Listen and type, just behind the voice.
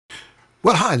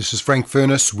Well, hi, this is Frank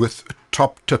Furness with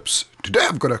Top Tips. Today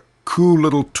I've got a cool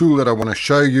little tool that I want to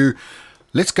show you.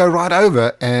 Let's go right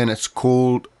over, and it's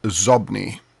called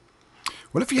Xobni.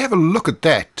 Well, if you have a look at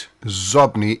that,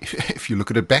 Xobni, if you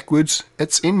look at it backwards,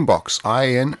 it's inbox,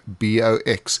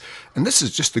 I-N-B-O-X. And this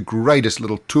is just the greatest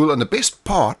little tool, and the best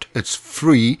part, it's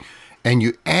free, and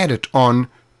you add it on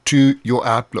to your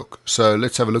Outlook. So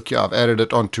let's have a look here. I've added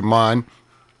it onto mine.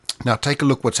 Now take a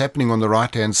look what's happening on the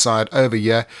right hand side over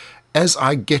here. As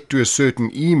I get to a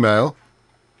certain email,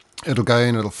 it'll go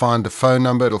in, it'll find the phone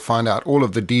number, it'll find out all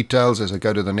of the details. As I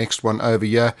go to the next one over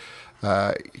here,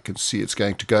 you can see it's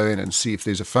going to go in and see if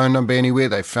there's a phone number anywhere.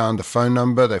 They found the phone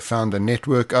number, they found the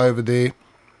network over there.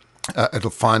 It'll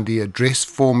find the address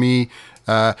for me.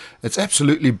 It's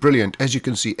absolutely brilliant. As you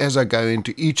can see, as I go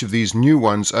into each of these new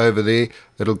ones over there,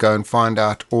 it'll go and find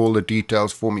out all the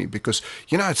details for me, because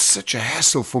it's such a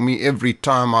hassle for me every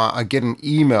time I get an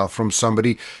email from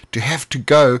somebody to have to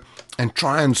go and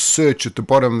try and search at the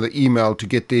bottom of the email to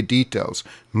get their details.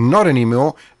 Not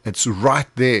anymore. It's right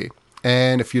there.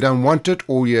 And if you don't want it,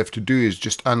 all you have to do is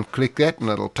just unclick that and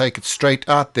it'll take it straight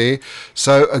out there.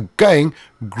 So again,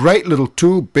 great little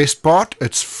tool. Best part,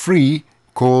 it's free,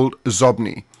 called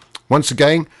Xobni. Once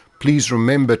again, please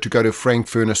remember to go to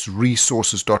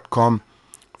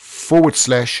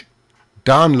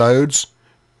frankfurnessresources.com/downloads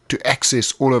to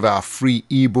access all of our free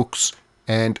ebooks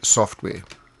and software.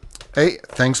 Hey,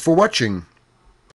 thanks for watching.